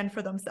have planned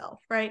for themselves,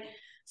 right?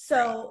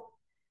 So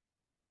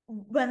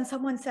when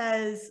someone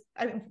says,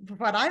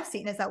 what I've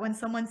seen is that when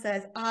someone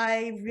says,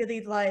 I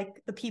really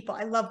like the people,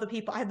 I love the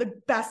people, I have the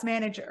best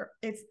manager,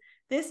 it's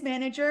this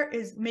manager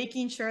is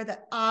making sure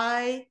that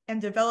I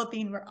am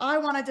developing where I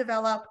want to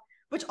develop,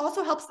 which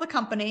also helps the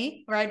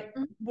company, right?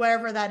 Mm-hmm.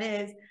 Wherever that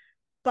is.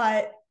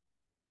 But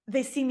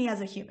they see me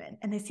as a human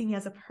and they see me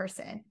as a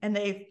person, and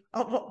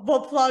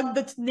we'll plug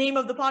the name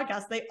of the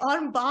podcast. They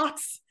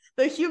unbox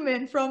the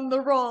human from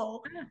the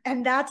role.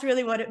 And that's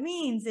really what it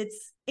means.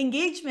 It's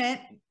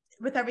engagement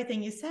with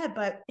everything you said,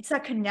 but it's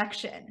that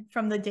connection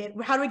from the data.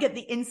 How do we get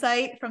the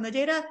insight from the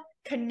data?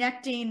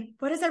 Connecting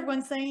what is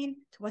everyone saying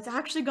to what's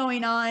actually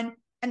going on,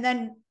 and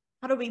then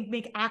how do we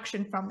make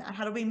action from that?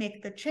 How do we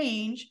make the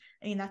change?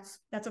 I mean,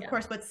 that's of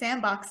course what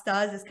Sandbox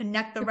does, is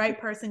connect the right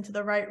person to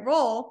the right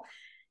role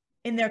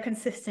in their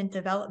consistent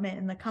development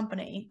in the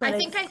company. But I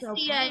think I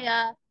see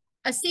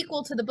a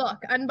sequel to the book,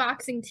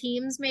 Unboxing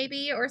Teams,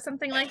 maybe, or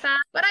something like that.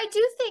 But I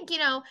do think, you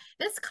know,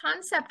 this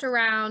concept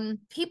around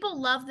people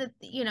love that,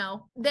 you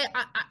know,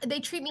 they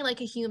treat me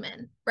like a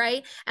human,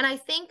 right? And I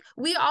think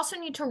we also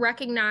need to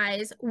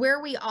recognize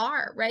where we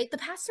are, right? The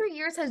past 3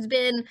 years has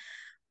been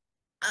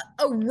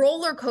a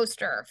roller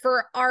coaster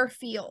for our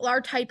field,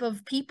 our type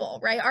of people,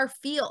 right? Our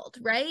field,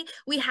 right?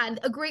 We had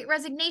a great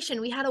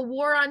resignation. We had a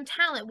war on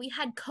talent. We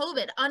had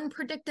COVID,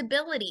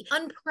 unpredictability,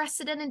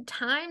 unprecedented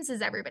times,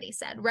 as everybody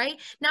said,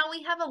 right? Now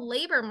we have a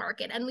labor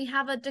market and we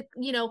have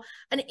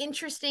an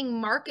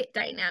interesting market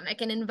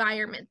dynamic and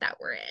environment that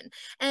we're in.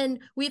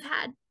 And we've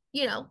had,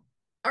 you know,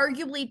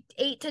 arguably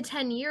 8 to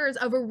 10 years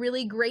of a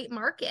really great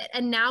market.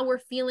 And now we're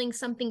feeling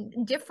something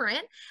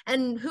different,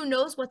 and who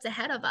knows what's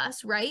ahead of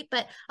us, right?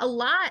 But a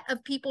lot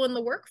of people in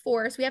the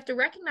workforce, we have to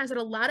recognize that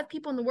a lot of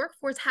people in the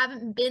workforce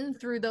haven't been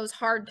through those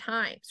hard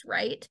times,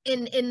 right?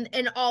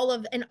 In all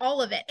of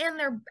it.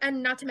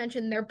 And not to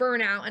mention their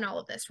burnout and all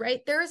of this, right?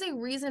 There is a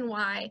reason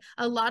why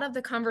a lot of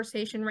the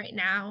conversation right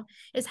now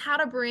is how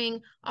to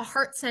bring a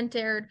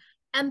heart-centered,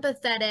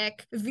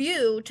 empathetic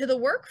view to the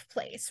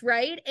workplace,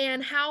 right?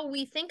 And how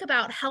we think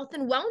about health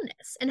and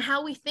wellness and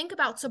how we think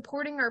about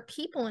supporting our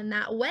people in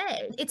that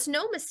way. It's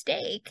no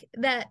mistake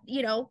that,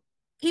 you know,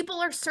 people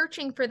are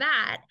searching for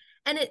that.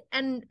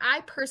 And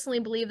I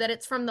personally believe that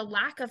it's from the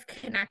lack of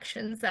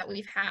connections that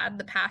we've had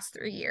the past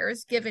 3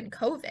 years, given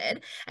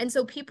COVID. And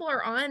so people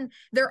are on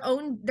their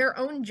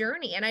own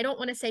journey. And I don't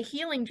want to say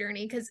healing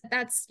journey, because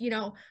that's, you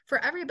know, for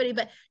everybody,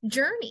 but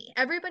journey.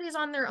 Everybody's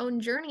on their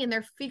own journey and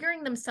they're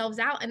figuring themselves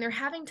out, and they're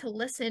having to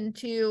listen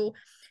to,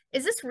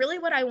 is this really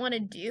what I want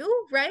to do?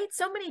 Right?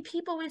 So many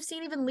people we've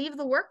seen even leave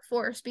the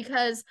workforce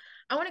because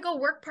I want to go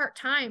work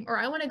part-time, or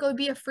I want to go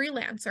be a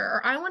freelancer,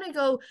 or I want to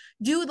go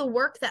do the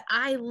work that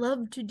I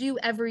love to do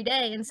every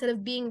day instead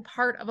of being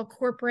part of a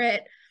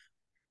corporate,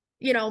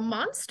 you know,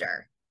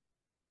 monster.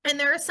 And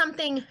there is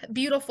something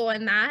beautiful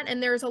in that.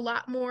 And there's a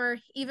lot more,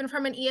 even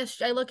from an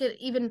ESG, I look at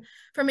even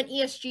from an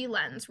ESG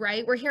lens,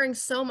 right? We're hearing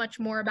so much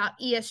more about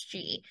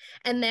ESG,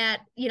 and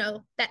that, you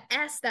know,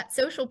 that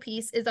social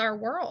piece is our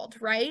world,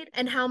 right?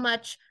 And how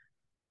much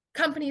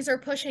companies are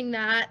pushing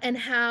that, and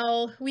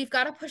how we've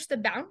got to push the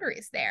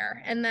boundaries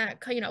there, and that,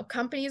 you know,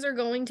 companies are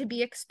going to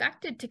be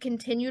expected to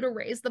continue to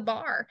raise the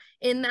bar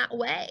in that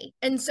way.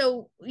 And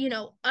so, you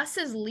know, us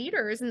as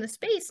leaders in the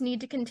space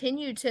need to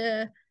continue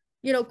to,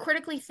 you know,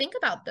 critically think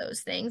about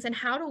those things, and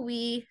how do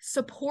we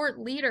support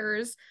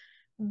leaders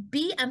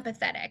be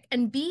empathetic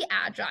and be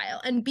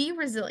agile and be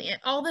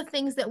resilient. All the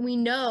things that we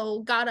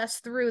know got us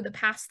through the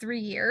past 3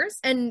 years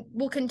and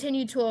will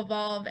continue to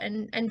evolve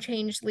and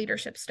change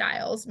leadership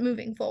styles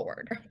moving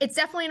forward. It's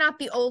definitely not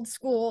the old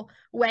school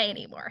way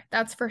anymore.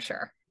 That's for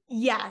sure.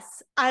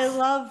 Yes. I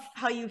love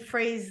how you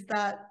phrased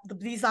that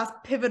these last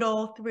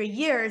pivotal 3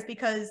 years,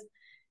 because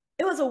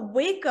it was a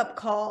wake-up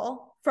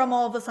call from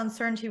all this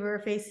uncertainty we were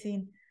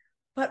facing.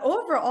 But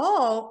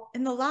overall,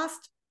 in the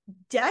last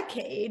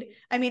decade,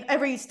 I mean,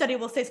 every study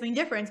will say something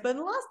different, but in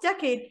the last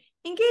decade,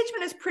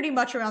 engagement is pretty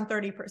much around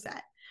 30%.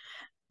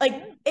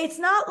 Like, it's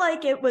not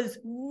like it was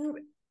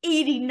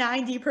 80,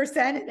 90%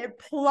 and it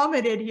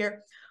plummeted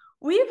here.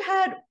 We've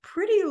had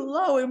pretty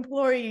low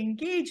employee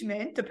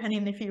engagement,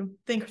 depending if you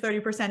think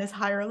 30% is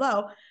high or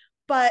low.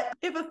 But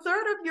if a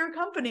third of your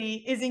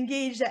company is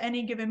engaged at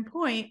any given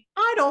point,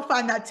 I don't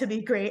find that to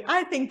be great.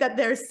 I think that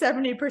there's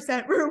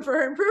 70% room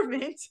for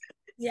improvement.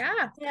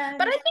 Yeah.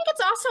 But I think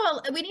it's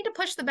also, we need to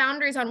push the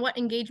boundaries on what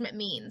engagement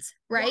means,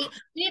 right? Yeah.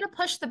 We need to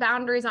push the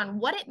boundaries on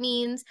what it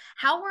means,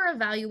 how we're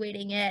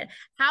evaluating it,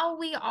 how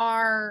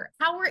we're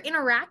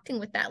interacting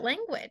with that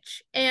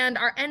language and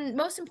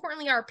most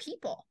importantly, our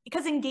people.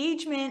 Because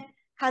engagement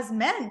has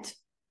meant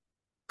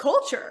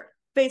culture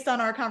based on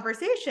our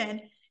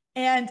conversation.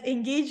 And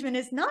engagement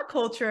is not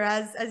culture,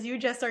 as you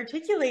just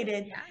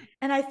articulated. Yeah.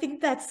 And I think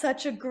that's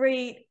such a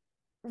great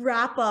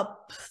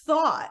wrap-up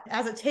thought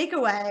as a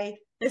takeaway,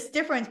 this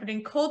difference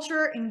between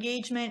culture,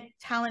 engagement,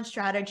 talent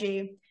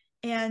strategy.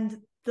 And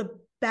the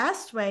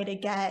best way to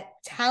get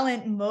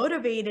talent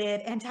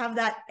motivated and to have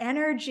that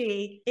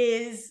energy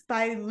is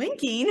by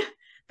linking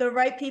the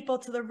right people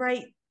to the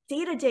right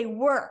day-to-day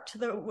work, to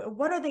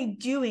what are they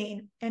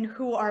doing and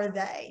who are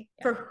they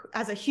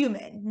as a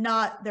human,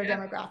 not their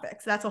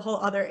demographics. That's a whole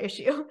other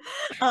issue.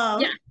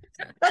 That's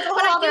a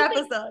whole other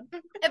episode.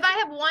 If I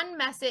have one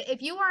message,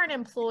 if you are an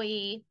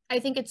employee, I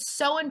think it's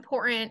so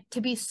important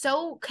to be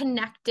so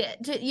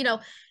connected to,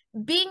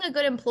 being a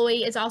good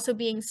employee is also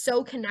being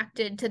so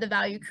connected to the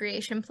value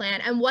creation plan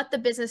and what the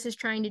business is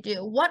trying to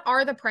do. What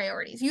are the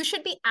priorities? You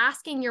should be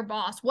asking your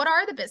boss, what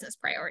are the business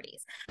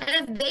priorities?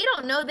 And if they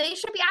don't know, they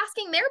should be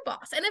asking their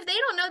boss. And if they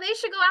don't know, they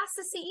should go ask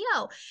the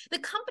CEO. The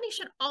company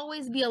should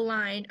always be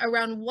aligned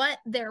around what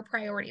their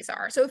priorities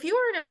are. So if you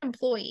are an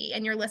employee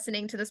and you're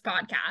listening to this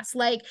podcast,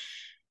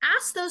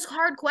 ask those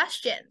hard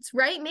questions,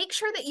 right? Make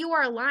sure that you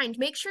are aligned.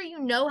 Make sure you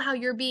know how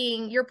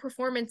your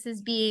performance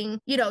is being,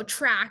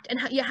 tracked and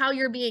how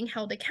you're being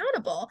held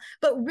accountable.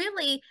 But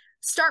really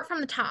start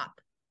from the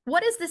top.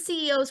 What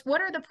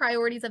are the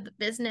priorities of the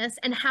business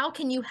and how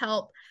can you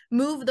help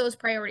move those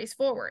priorities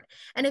forward?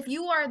 And if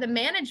you are the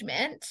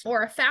management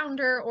or a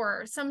founder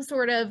or some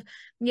sort of,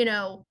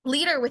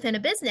 leader within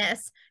a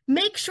business,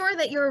 make sure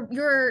that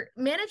your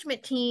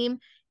management team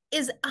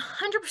is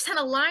 100%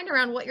 aligned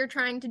around what you're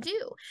trying to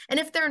do. And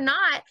if they're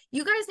not,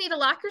 you guys need to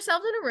lock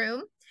yourselves in a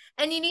room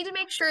and you need to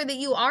make sure that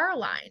you are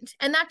aligned.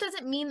 And that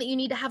doesn't mean that you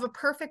need to have a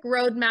perfect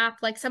roadmap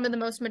like some of the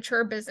most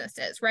mature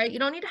businesses, right? You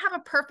don't need to have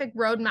a perfect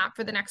roadmap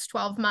for the next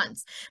 12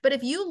 months. But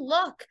if you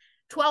look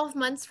 12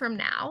 months from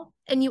now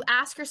and you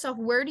ask yourself,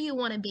 where do you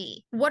want to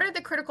be? What are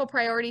the critical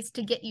priorities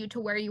to get you to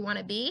where you want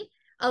to be?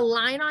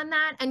 Align on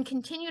that and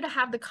continue to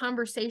have the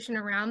conversation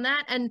around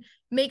that and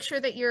make sure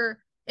that your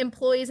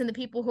employees and the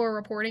people who are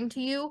reporting to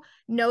you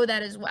know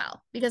that as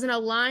well, because an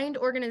aligned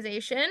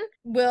organization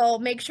will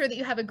make sure that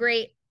you have a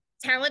great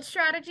talent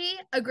strategy,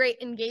 a great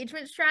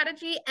engagement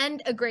strategy,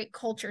 and a great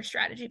culture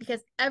strategy,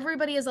 because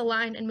everybody is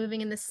aligned and moving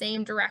in the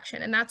same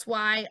direction. And that's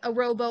why a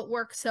rowboat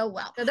works so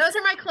well. So those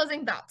are my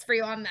closing thoughts for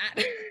you on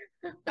that.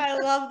 I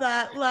love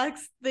that.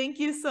 Lex, thank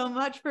you so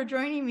much for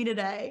joining me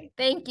today.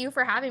 Thank you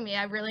for having me.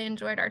 I really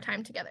enjoyed our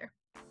time together.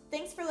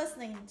 Thanks for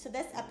listening to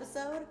this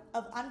episode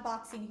of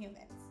Unboxing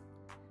Humans.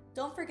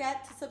 Don't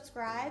forget to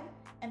subscribe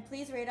and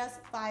please rate us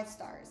 5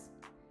 stars.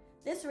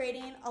 This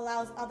rating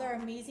allows other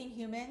amazing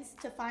humans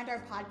to find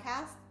our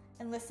podcast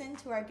and listen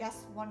to our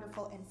guests'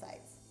 wonderful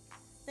insights.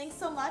 Thanks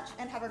so much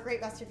and have a great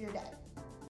rest of your day.